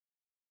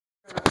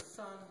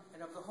Son,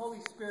 and of the Holy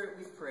Spirit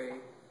we pray.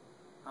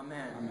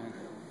 Amen. Amen.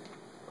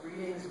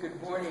 Greetings, good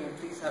morning, and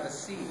please have a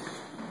seat.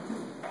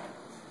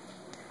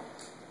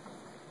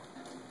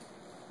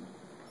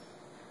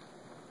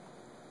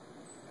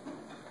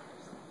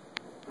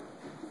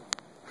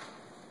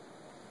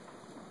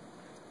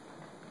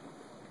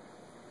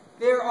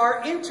 There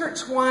are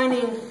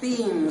intertwining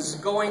themes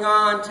going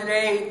on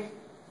today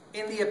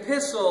in the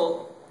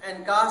epistle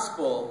and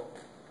gospel.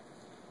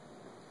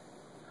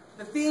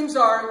 The themes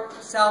are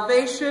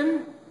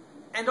salvation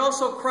and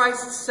also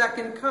Christ's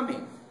second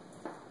coming.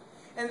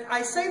 And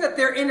I say that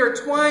they're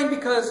intertwined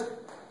because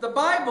the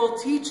Bible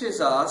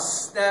teaches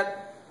us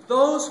that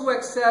those who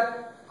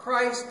accept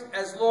Christ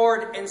as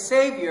Lord and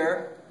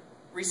Savior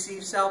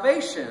receive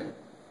salvation,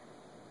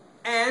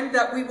 and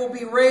that we will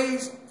be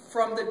raised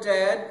from the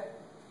dead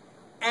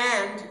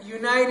and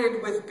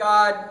united with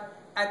God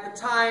at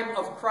the time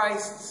of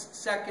Christ's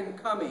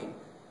second coming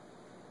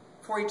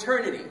for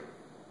eternity.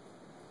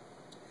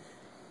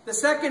 The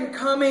second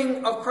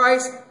coming of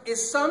Christ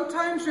is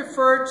sometimes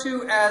referred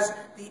to as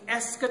the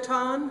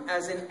eschaton,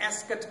 as in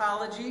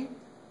eschatology,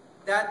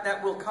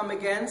 that will come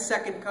again,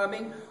 second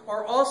coming,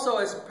 or also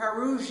as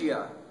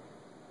parousia,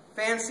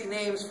 fancy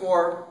names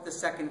for the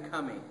second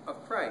coming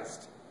of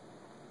Christ.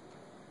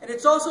 And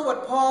it's also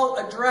what Paul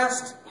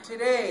addressed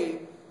today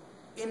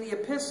in the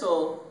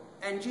epistle,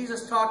 and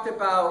Jesus talked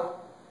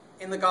about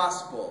in the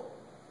gospel.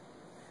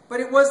 But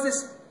it was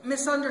this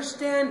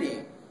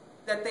misunderstanding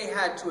that they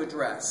had to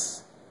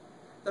address.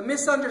 The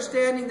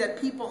misunderstanding that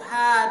people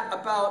had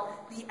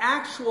about the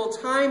actual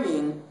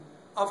timing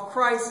of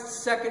Christ's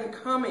second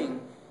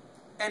coming,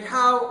 and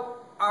how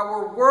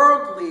our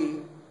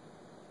worldly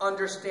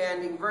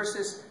understanding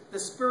versus the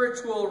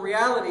spiritual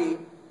reality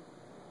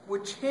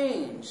would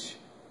change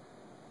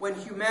when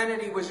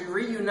humanity was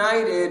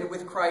reunited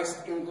with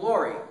Christ in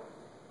glory.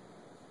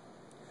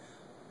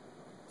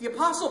 The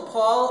Apostle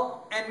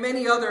Paul and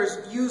many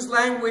others use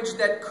language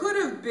that could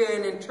have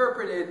been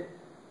interpreted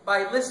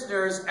by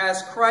listeners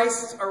as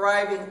Christ's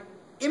arriving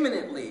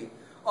imminently,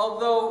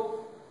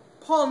 although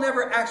Paul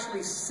never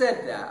actually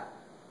said that.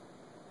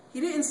 He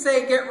didn't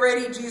say, get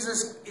ready,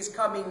 Jesus is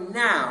coming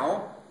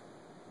now,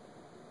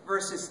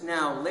 versus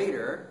now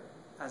later,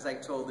 as I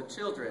told the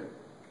children.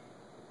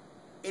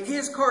 In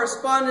his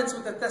correspondence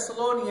with the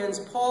Thessalonians,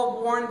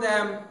 Paul warned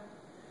them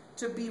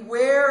to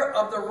beware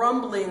of the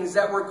rumblings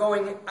that were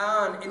going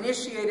on,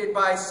 initiated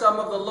by some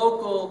of the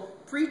local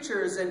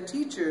preachers and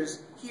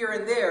teachers here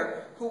and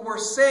there, who were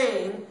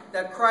saying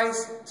that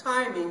Christ's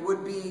timing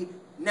would be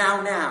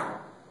now.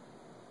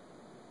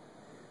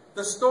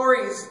 The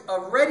stories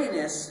of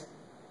readiness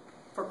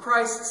for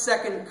Christ's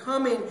second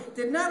coming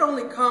did not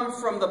only come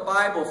from the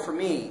Bible for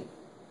me,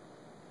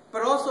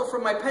 but also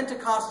from my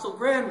Pentecostal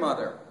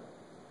grandmother,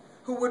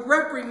 who would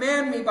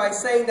reprimand me by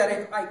saying that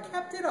if I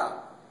kept it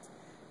up,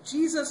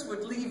 Jesus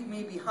would leave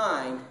me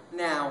behind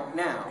now.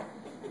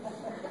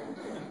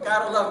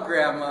 Gotta love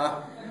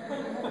Grandma.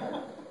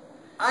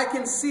 I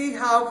can see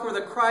how for the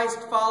Christ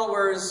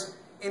followers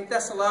in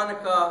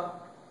Thessalonica,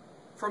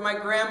 for my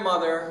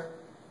grandmother,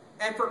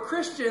 and for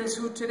Christians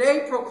who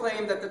today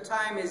proclaim that the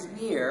time is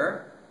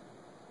near,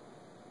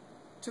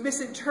 to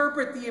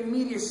misinterpret the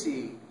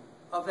immediacy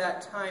of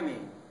that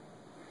timing.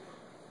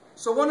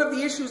 So one of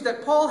the issues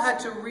that Paul had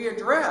to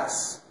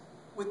readdress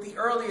with the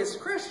earliest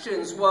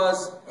Christians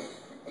was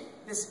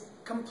this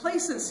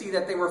complacency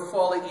that they were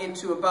falling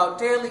into about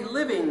daily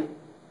living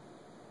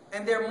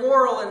and their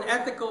moral and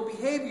ethical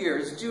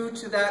behaviors due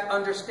to that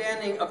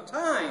understanding of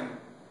time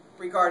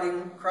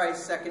regarding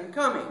Christ's second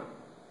coming.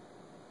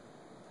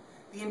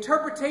 The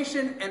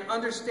interpretation and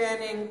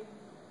understanding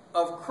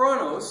of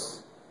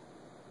chronos,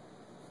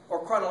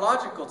 or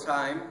chronological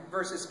time,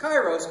 versus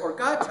kairos, or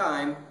God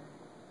time,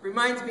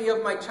 reminds me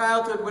of my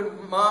childhood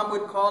when Mom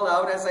would call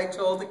out, as I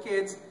told the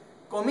kids,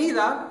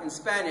 comida, in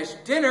Spanish,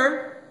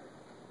 dinner,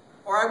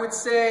 or I would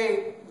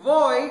say,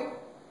 voy,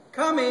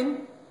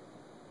 coming.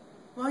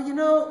 Well, you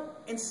know,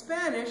 in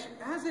Spanish,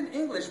 as in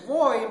English,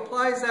 voy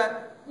implies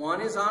that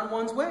one is on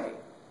one's way.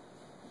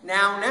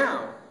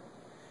 Now.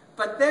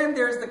 But then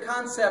there's the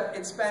concept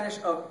in Spanish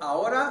of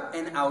ahora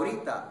and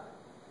ahorita,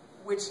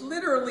 which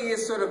literally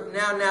is sort of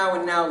now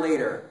and now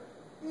later.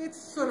 It's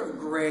sort of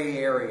gray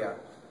area.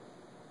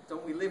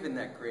 Don't we live in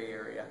that gray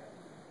area?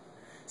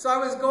 So I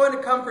was going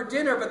to come for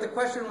dinner, but the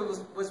question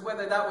was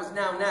whether that was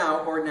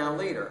now or now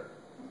later.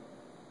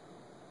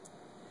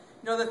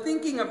 You know, the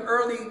thinking of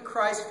early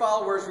Christ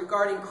followers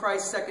regarding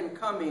Christ's second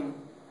coming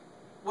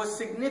was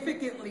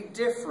significantly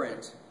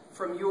different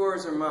from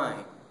yours or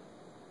mine.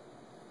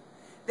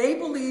 They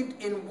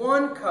believed in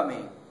one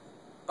coming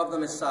of the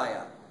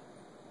Messiah,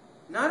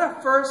 not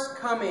a first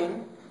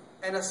coming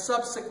and a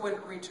subsequent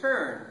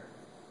return,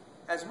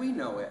 as we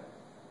know it.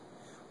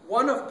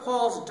 One of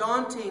Paul's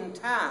daunting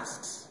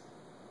tasks,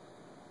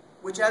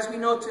 which as we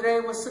know today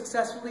was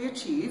successfully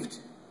achieved,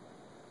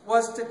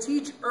 was to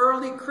teach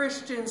early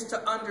Christians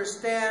to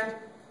understand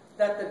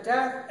that the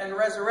death and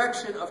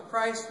resurrection of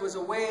Christ was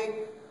a way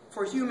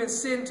for human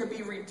sin to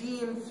be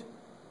redeemed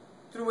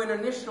through an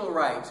initial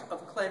rite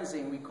of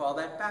cleansing. We call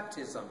that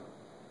baptism.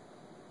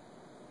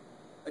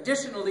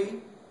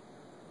 Additionally,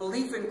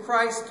 belief in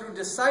Christ through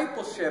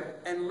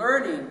discipleship and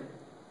learning,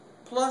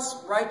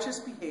 plus righteous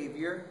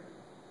behavior,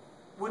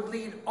 would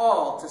lead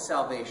all to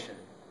salvation.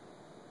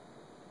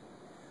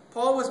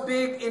 Paul was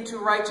big into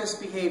righteous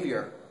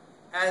behavior,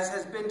 as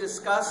has been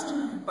discussed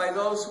by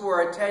those who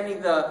are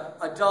attending the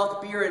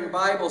adult beer and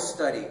Bible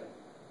study.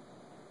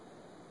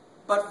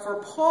 But for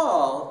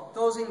Paul,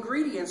 those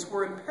ingredients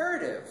were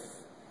imperative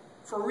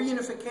for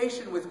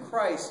reunification with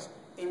Christ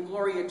in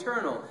glory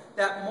eternal.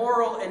 That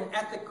moral and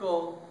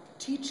ethical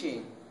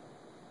teaching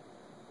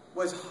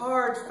was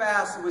hard,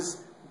 fast,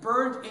 was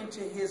burned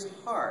into his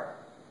heart.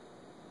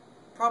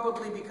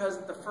 Probably because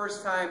the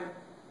first time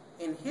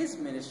in his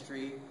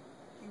ministry,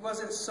 he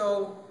wasn't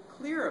so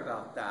clear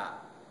about that.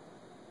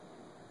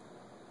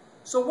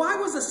 So why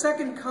was the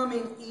second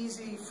coming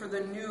easy for the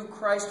new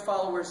Christ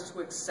followers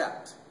to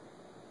accept?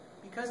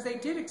 Because they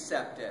did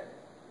accept it.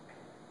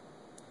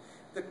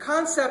 The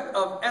concept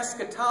of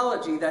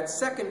eschatology, that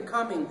second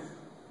coming,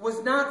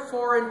 was not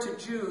foreign to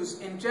Jews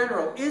in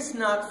general, is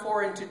not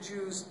foreign to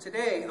Jews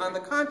today. On the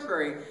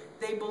contrary,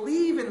 they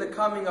believe in the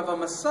coming of a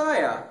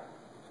Messiah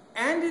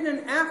and in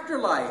an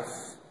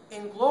afterlife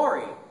in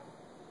glory,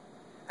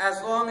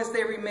 as long as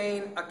they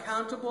remain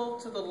accountable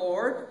to the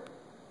Lord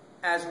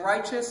as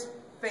righteous,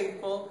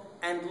 faithful,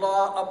 and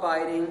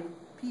law-abiding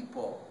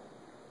people.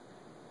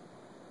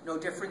 No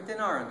different than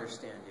our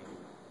understanding.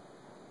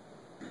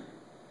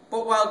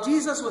 But while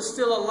Jesus was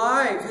still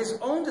alive, his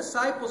own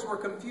disciples were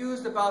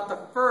confused about the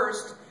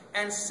first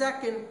and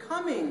second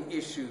coming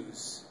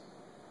issues.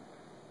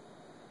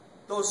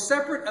 Those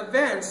separate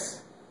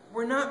events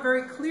were not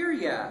very clear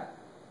yet.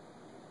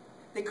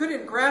 They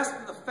couldn't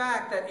grasp the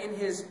fact that in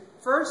his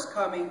first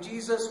coming,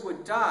 Jesus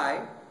would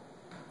die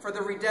for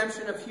the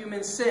redemption of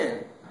human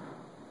sin.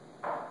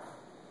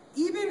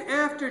 Even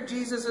after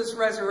Jesus'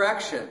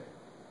 resurrection,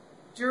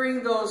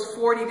 during those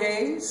 40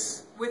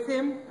 days with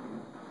him,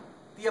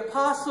 the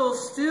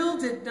apostles still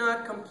did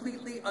not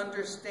completely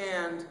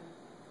understand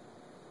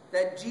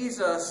that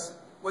Jesus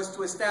was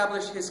to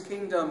establish his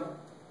kingdom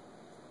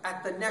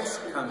at the next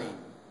coming.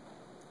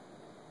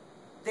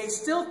 They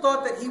still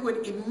thought that he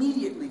would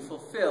immediately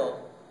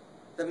fulfill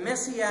the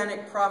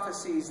messianic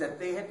prophecies that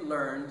they had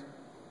learned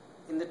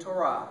in the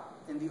Torah,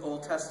 in the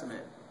Old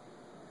Testament.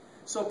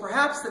 So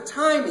perhaps the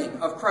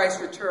timing of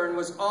Christ's return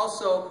was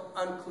also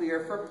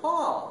unclear for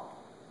Paul,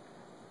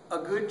 a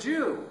good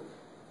Jew.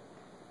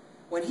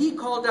 When he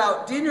called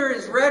out, "Dinner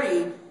is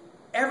ready,"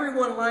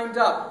 everyone lined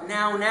up,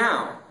 "Now,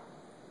 now."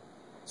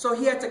 So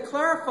he had to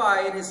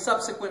clarify in his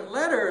subsequent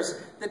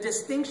letters the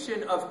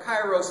distinction of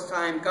Kairos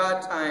time,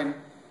 God time,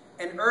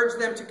 and urge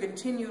them to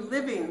continue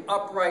living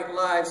upright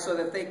lives so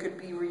that they could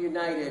be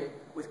reunited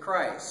with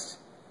Christ.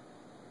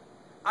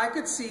 I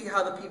could see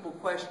how the people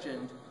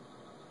questioned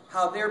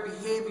how their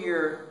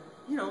behavior,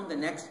 the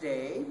next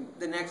day,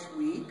 the next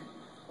week,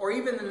 or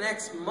even the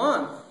next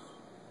month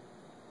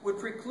would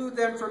preclude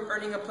them from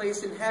earning a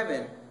place in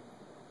heaven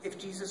if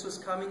Jesus was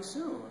coming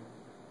soon.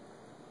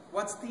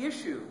 What's the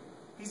issue?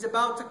 He's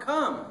about to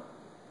come.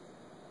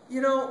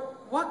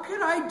 What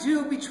could I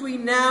do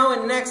between now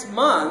and next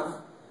month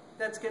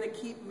that's going to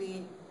keep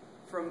me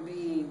from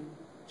being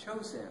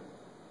chosen?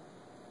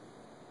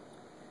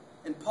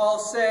 And Paul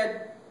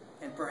said,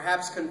 and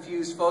perhaps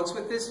confused folks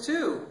with this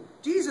too,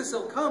 Jesus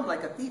will come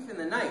like a thief in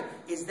the night.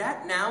 Is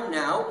that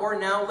now, or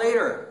now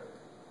later?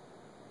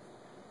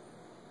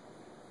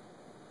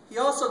 He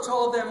also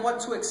told them what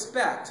to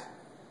expect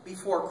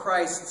before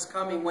Christ's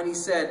coming when he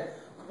said,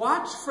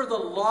 "Watch for the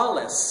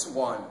lawless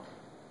one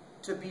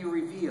to be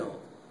revealed."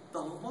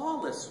 The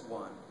lawless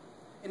one.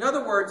 In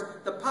other words,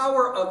 the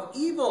power of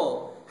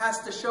evil has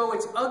to show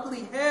its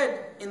ugly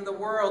head in the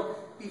world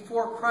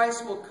before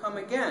Christ will come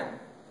again.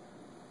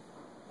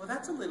 Well,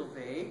 that's a little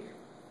vague.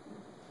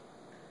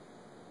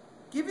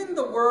 Given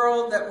the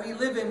world that we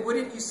live in,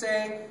 wouldn't you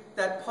say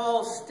that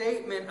Paul's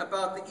statement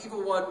about the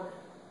evil one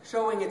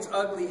showing its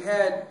ugly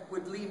head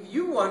would leave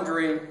you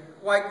wondering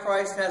why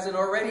Christ hasn't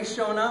already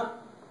shown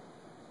up?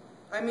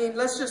 I mean,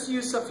 let's just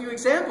use a few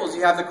examples.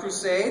 You have the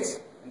Crusades,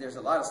 and there's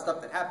a lot of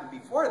stuff that happened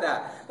before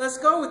that. Let's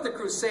go with the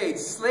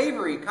Crusades: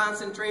 slavery,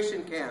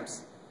 concentration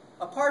camps,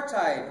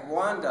 apartheid,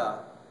 Rwanda,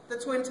 the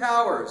Twin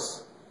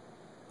Towers.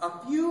 A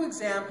few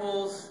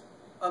examples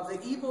of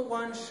the evil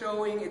one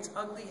showing its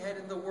ugly head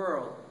in the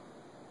world.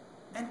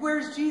 And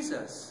where's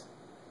Jesus?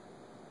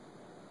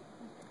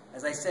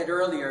 As I said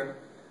earlier,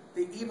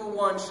 the evil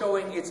one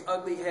showing its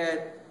ugly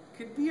head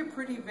could be a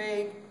pretty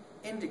vague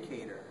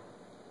indicator.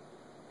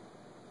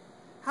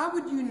 How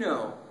would you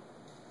know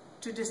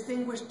to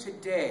distinguish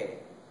today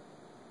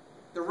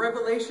the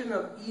revelation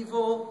of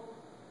evil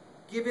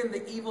given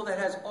the evil that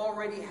has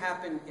already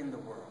happened in the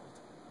world?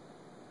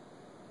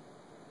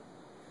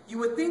 You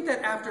would think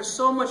that after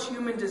so much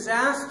human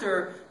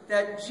disaster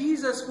that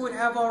Jesus would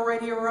have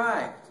already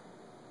arrived.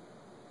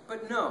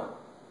 But no,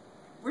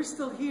 we're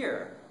still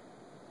here.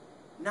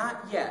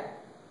 Not yet.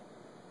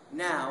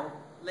 Now,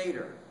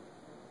 later.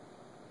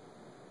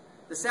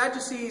 The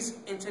Sadducees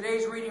in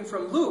today's reading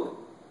from Luke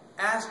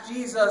asked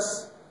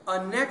Jesus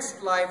a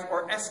next life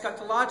or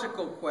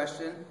eschatological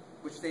question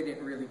which they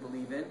didn't really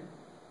believe in,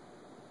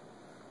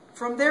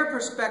 from their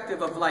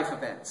perspective of life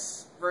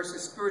events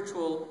versus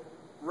spiritual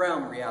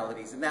realm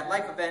realities. And that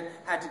life event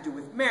had to do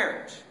with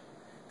marriage.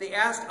 They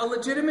asked a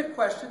legitimate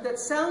question that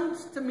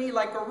sounds to me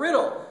like a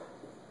riddle,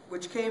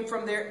 which came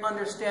from their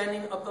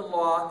understanding of the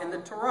law and the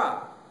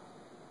Torah.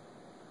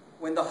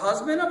 When the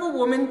husband of a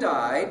woman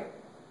died,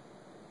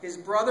 his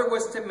brother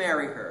was to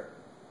marry her,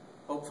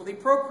 hopefully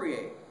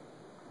procreate.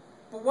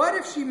 But what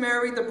if she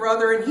married the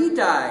brother and he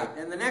died,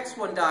 and the next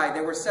one died?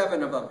 There were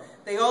 7 of them.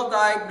 They all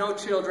died, no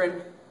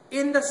children.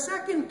 In the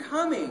second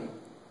coming,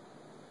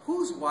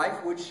 whose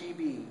wife would she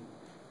be?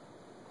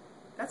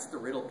 That's the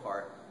riddle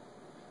part.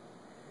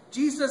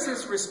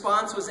 Jesus'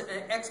 response was an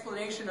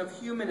explanation of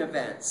human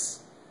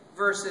events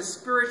versus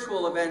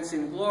spiritual events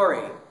in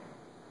glory.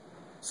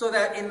 So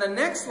that in the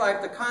next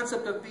life, the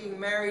concept of being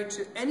married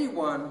to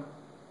anyone,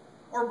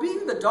 or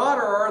being the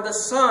daughter or the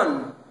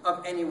son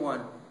of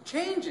anyone,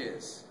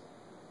 changes.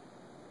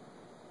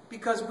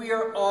 Because we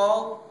are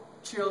all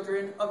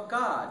children of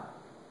God,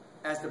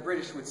 as the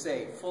British would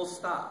say, full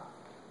stop.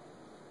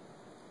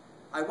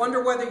 I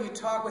wonder whether you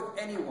talk with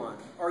anyone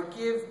or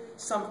give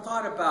some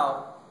thought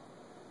about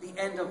the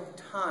end of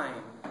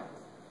time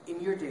in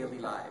your daily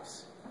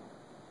lives.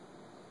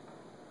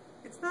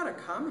 It's not a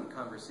common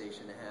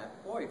conversation to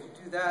have. Boy, if you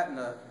do that in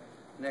the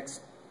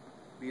next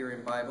Beer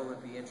and Bible,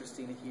 it'd be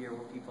interesting to hear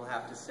what people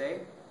have to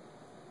say.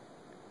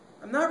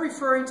 I'm not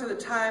referring to the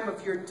time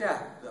of your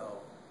death, though.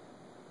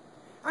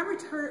 I'm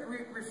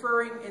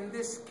referring in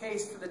this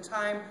case to the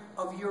time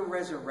of your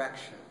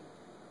resurrection.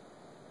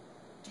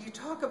 Do you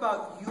talk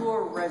about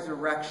your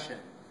resurrection?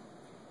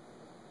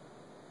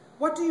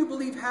 What do you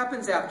believe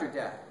happens after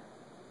death?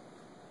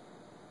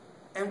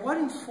 And what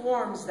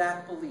informs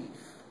that belief?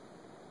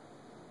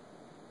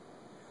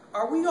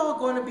 Are we all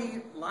going to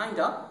be lined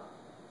up,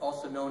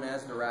 also known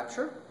as the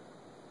rapture?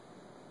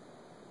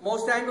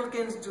 Most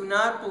Anglicans do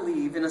not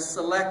believe in a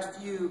select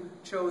few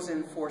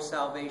chosen for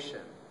salvation.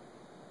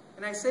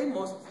 And I say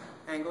most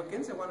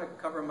Anglicans, I want to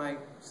cover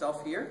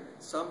myself here.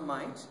 Some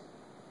might.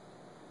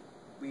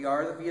 We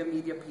are the Via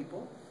Media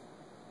people.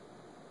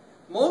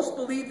 Most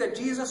believe that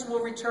Jesus will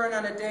return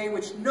on a day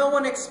which no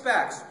one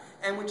expects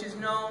and which is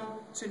known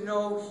to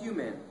no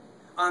human.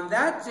 On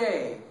that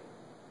day,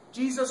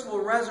 Jesus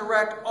will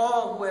resurrect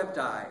all who have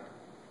died.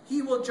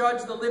 He will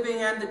judge the living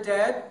and the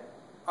dead.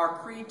 Our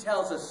creed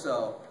tells us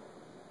so.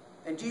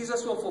 And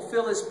Jesus will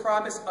fulfill his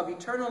promise of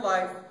eternal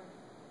life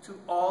to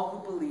all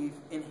who believe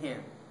in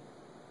him.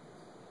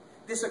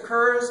 This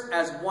occurs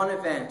as one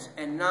event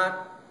and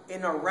not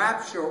in a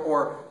rapture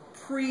or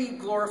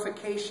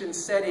pre-glorification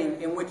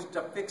setting in which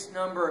a fixed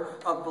number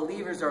of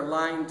believers are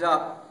lined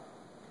up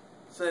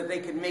so that they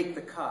can make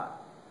the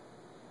cut.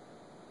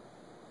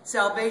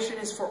 Salvation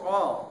is for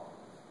all,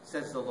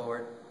 says the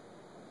Lord.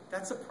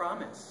 That's a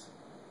promise.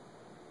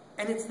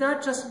 And it's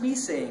not just me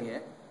saying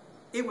it.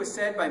 It was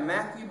said by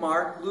Matthew,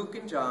 Mark, Luke,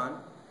 and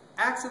John,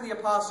 Acts of the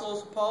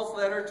Apostles, Paul's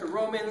letter to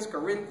Romans,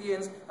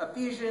 Corinthians,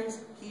 Ephesians,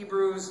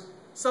 Hebrews,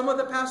 some of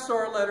the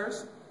pastoral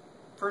letters,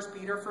 1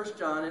 Peter, 1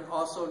 John, and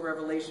also in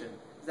Revelation.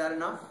 Is that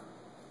enough?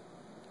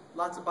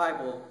 Lots of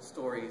Bible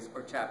stories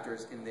or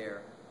chapters in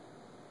there.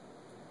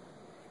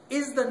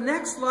 Is the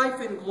next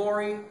life in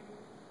glory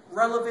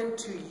relevant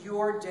to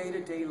your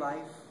day-to-day life?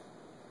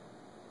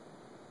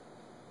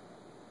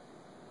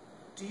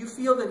 Do you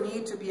feel the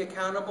need to be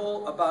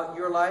accountable about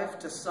your life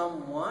to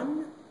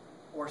someone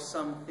or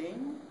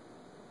something?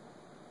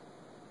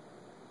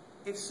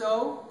 If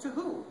so, to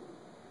who?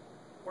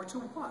 Or to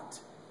what?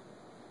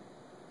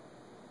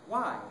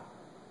 Why?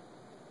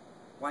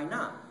 Why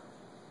not?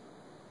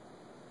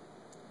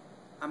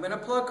 I'm going to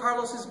plug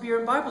Carlos's Beer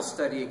and Bible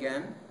Study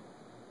again,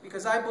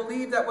 because I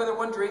believe that whether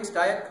one drinks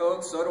Diet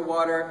Coke, soda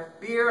water,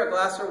 beer, a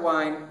glass of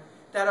wine,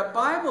 that a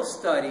Bible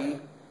study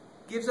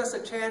gives us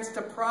a chance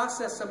to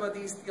process some of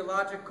these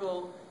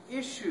theological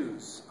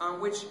issues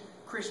on which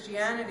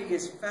Christianity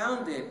is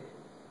founded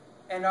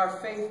and our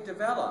faith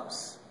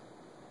develops.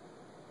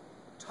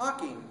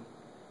 Talking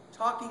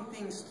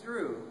things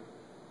through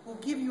will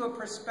give you a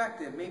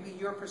perspective, maybe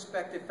your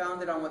perspective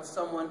founded on what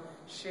someone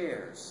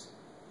shares.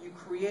 You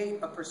create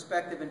a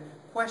perspective and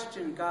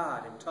question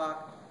God and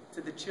talk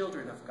to the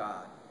children of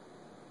God.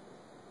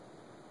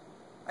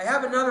 I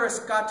have another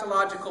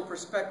eschatological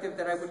perspective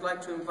that I would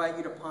like to invite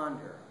you to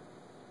ponder.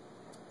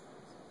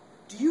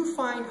 Do you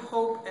find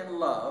hope and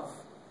love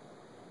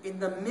in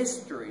the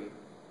mystery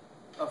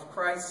of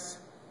Christ's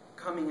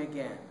coming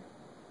again?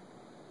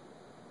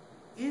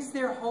 Is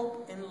there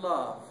hope and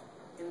love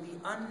in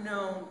the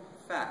unknown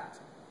fact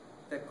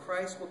that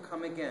Christ will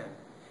come again?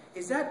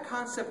 Is that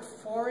concept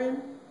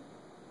foreign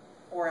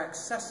or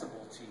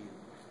accessible to you?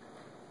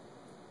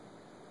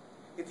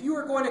 If you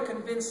were going to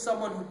convince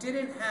someone who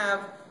didn't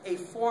have a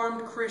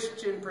formed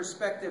Christian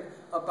perspective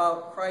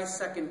about Christ's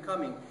second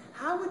coming,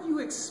 how would you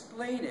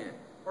explain it?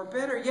 Or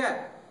better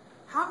yet,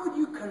 how would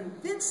you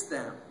convince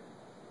them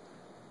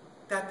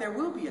that there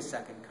will be a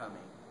second coming?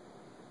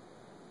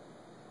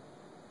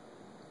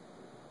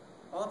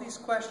 All these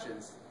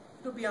questions,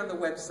 it'll be on the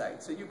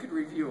website, so you could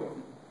review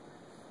them.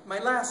 my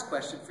last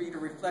question for you to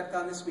reflect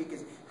on this week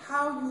is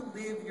how you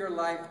live your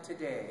life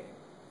today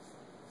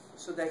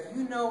so that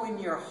you know in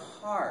your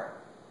heart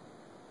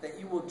that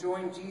you will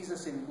join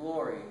Jesus in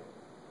glory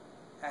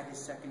at his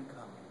second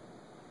coming.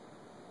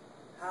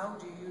 How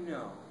do you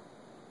know?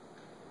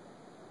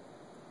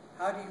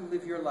 How do you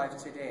live your life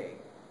today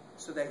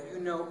so that you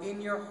know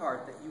in your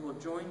heart that you will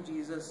join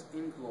Jesus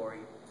in glory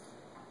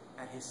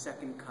at his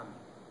second coming?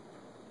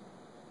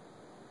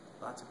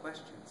 Lots of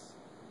questions.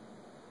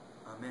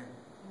 Amen.